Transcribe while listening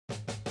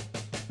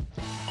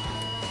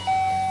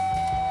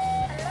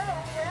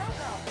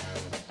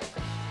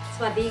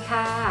วัสดี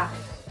ค่ะ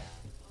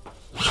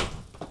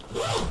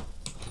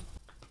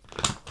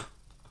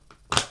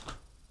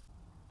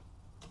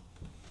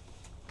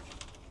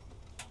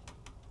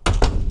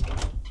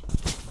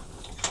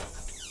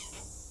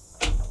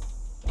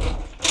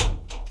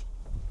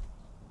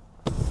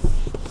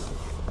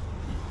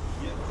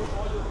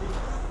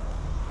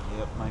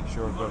Yep, make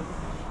sure I've got it.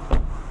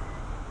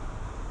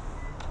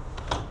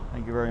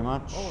 Thank you very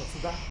much. Oh, it's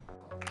that.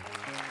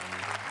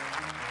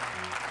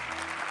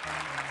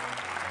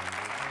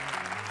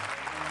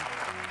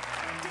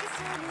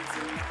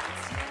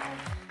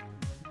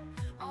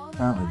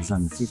 Apparently there's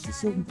only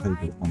 57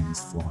 people on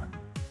this flight.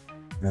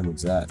 How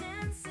looks that?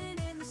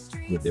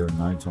 Get there in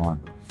no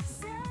time.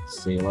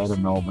 See you later,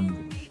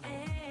 Melbourne.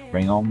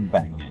 Bring on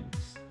bangers.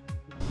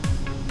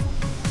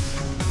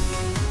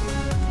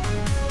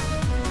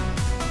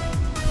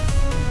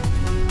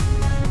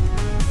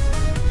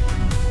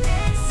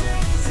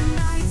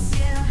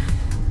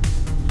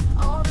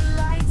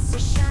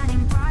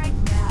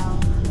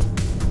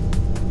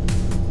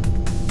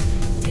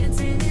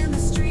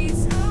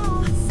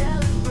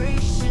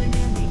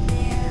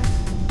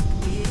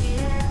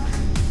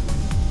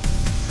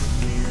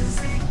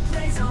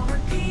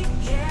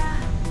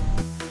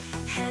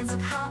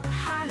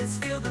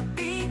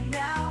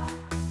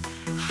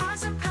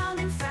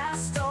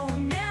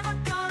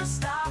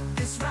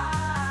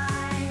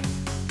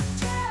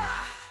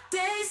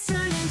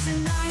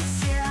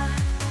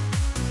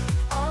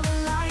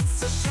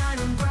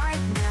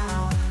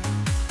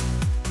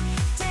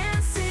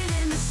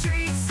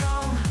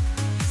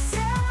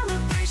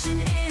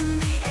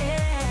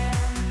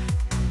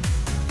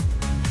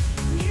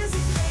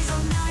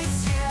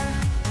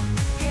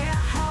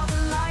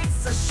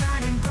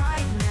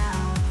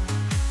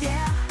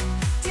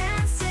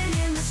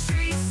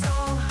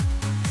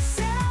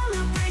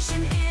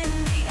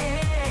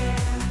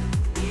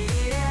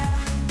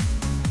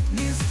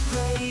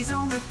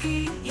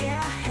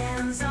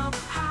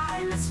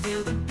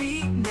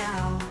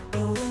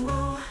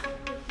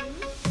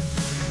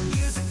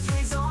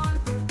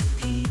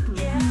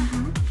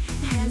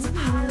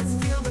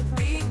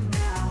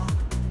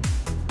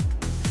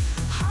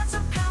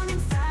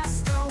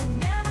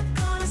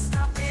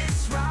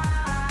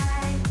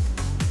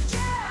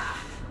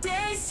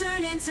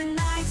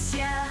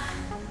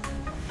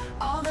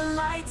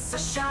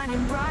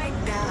 Shining bright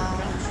now,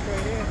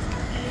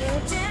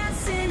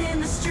 dancing in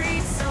the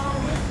streets, so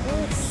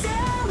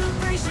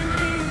celebration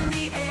in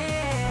the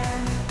air,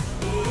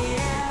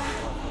 yeah.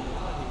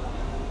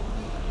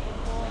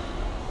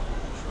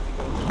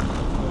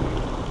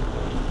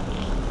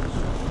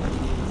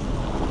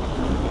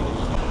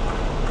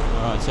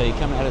 Alright, so you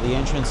come out of the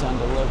entrance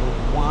under level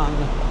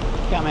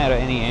 1, come out of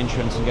any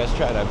entrance and go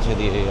straight up to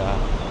the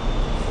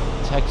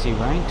taxi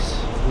ranks,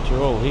 which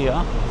are all here.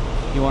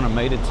 If you want a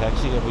metered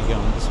taxi, they'll be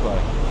going this way.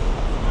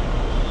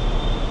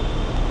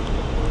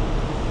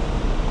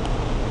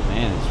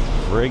 Man, it's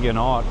friggin'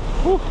 hot.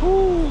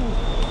 Woohoo!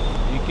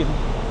 You can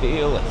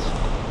feel it.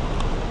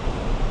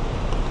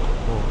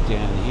 Walk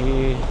down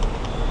here.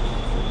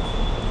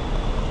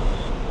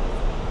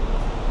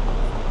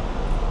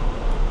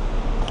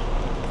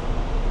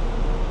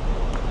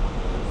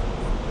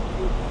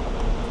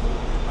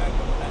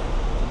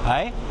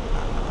 Hey?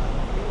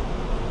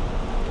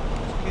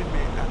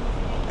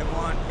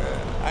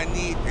 I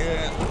need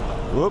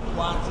Whoop.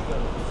 1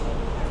 cigarette.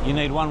 You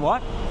need one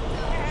what?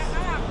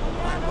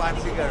 1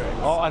 cigarette.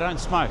 Oh, I don't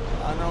smoke.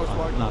 No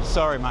smoke. No,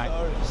 sorry, mate.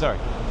 Sorry.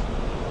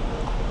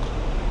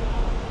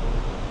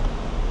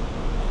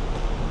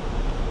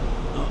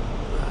 Oh,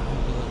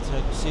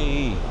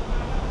 taxi.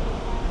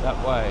 That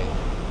way.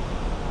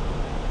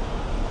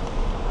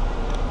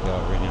 Go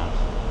around.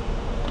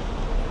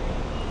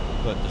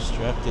 Got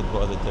distracted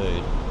by the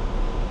dude.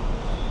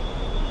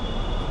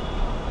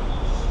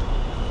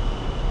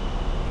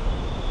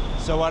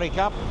 Sawari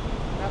Cup?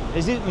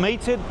 Is it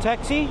metered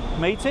taxi?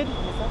 Metered?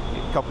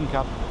 Yeah, cop and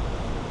cup.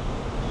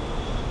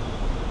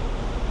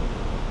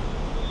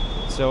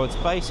 So it's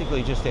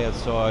basically just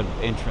outside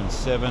entrance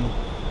 7.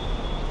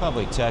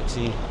 Public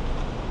taxi,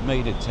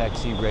 metered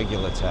taxi,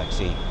 regular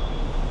taxi.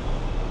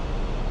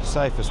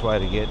 Safest way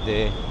to get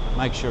there.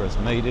 Make sure it's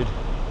metered,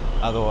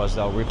 otherwise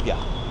they'll rip you.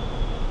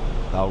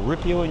 They'll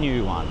rip you a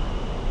new one.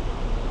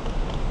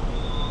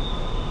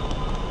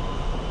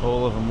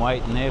 All of them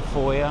waiting there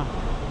for you.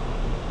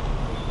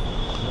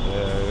 So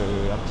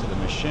up to the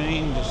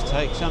machine, just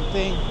take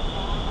something.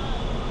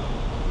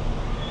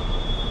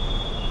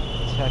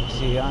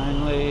 Taxi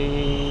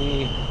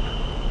only.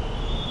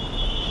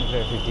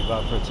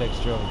 $50 for a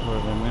taxi driver, part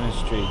of the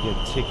ministry. Get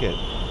ticket.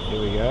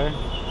 Here we go.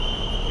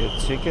 Get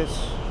tickets.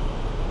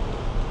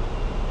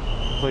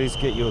 Please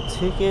get your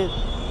ticket.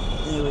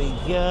 Here we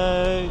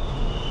go.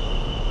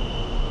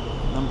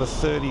 Number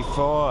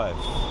 35.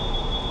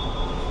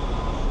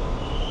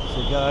 So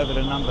go over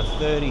to number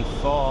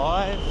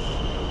 35.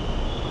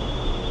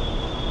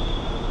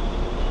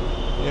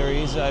 There he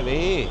is over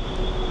here.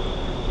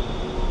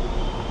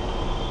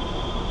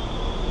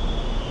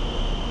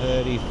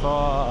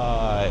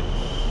 35.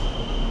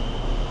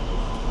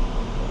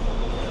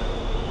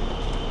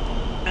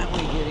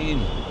 get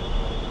in.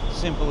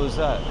 Simple as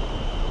that.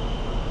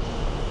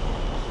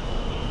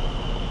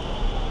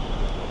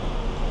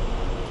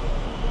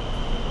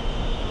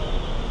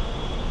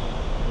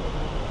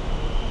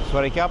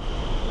 Swaddy cup?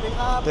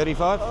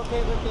 35?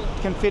 Okay.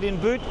 Can fit in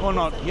boot or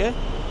not, yeah?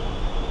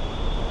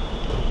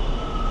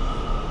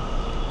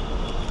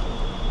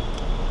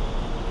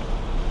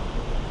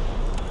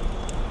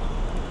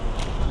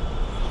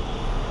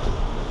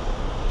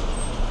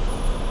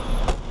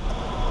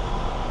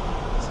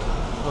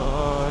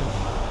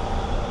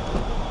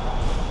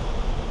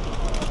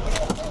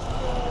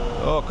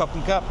 Oh, cup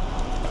and cup.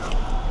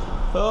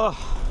 Oh.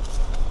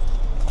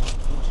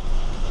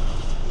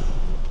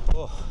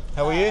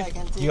 How are you? I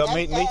can see You got that.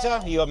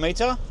 meter? You got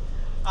meter?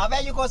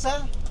 Where you go,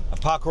 sir?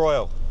 Park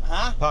Royal.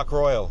 Huh? Park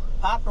Royal.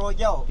 Park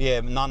Royal.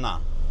 Yeah,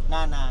 Nana.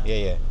 Nah.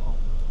 Yeah.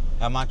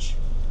 How much?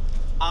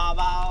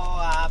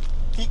 About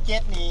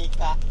ticket ni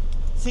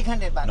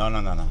 600 baht. No.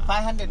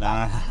 500 No.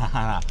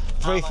 baht.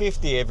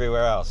 350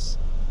 everywhere else.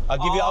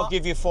 I'll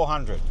give you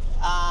 400.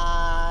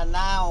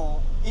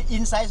 Now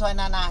inside ซอย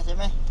นานาใช่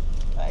ไหม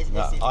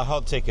No, I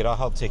hold ticket.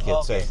 Okay.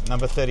 Says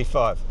number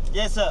 35.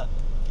 Yes sir.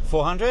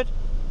 400?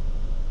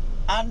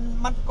 And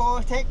มัน go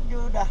take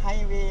you the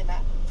highway นะ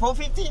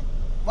 450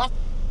 what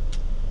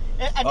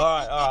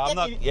Alright, I'm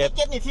not yet.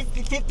 Ticket นี่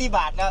 50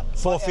 baht แล้ว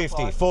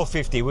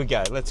 450. We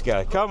go. Let's go.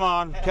 Come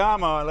on.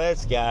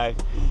 Let's go.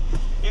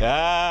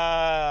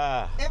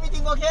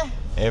 Everything okay?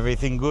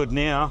 Everything good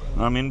now.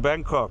 I'm in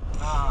Bangkok.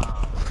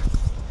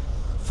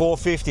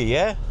 450,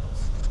 yeah?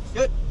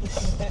 Good.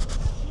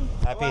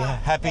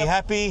 Happy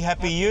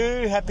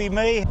you, happy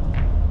me.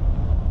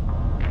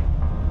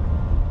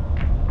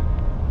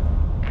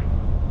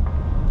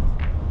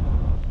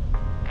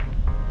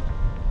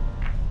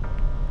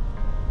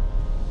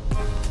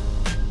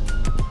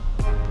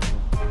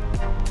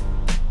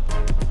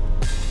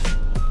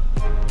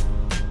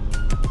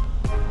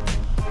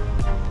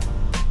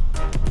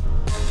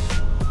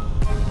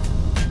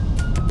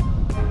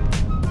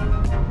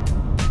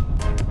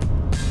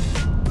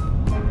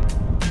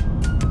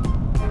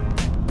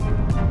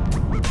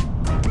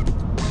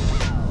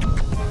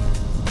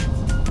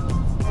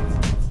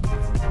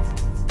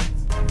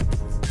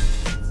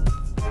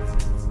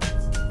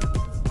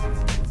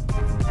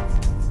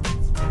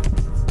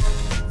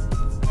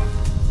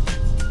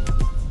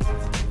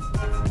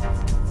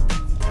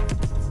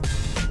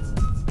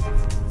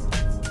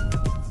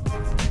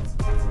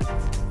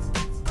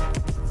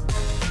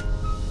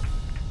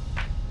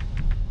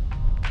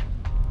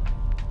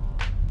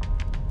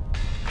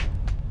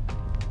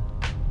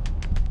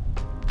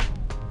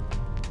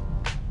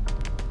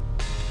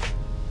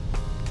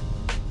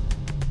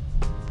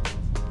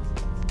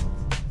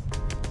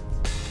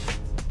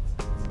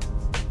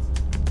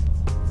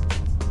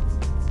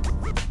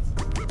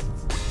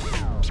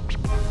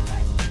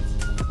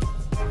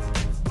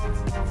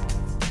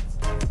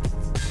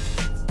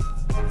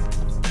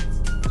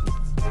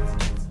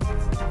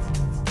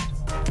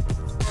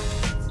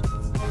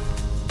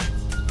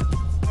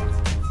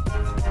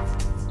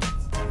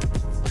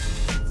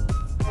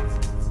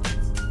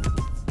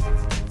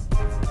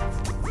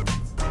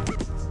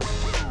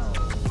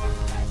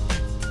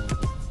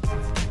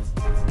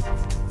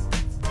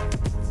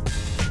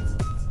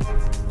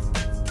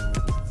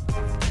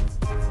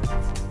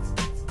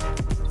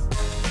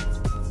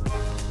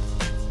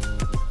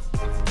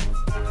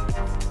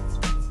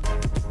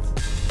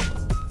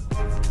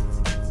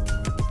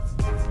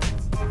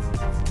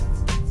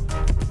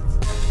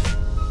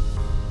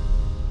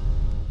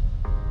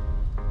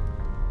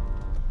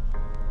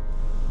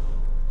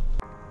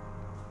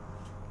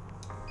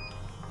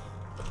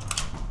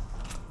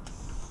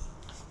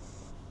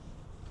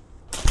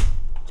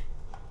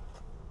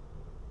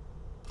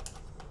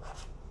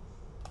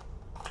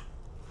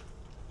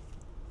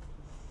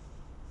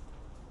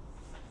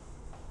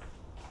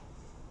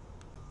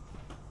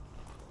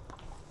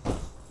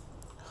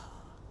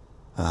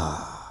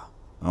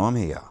 I'm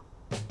here.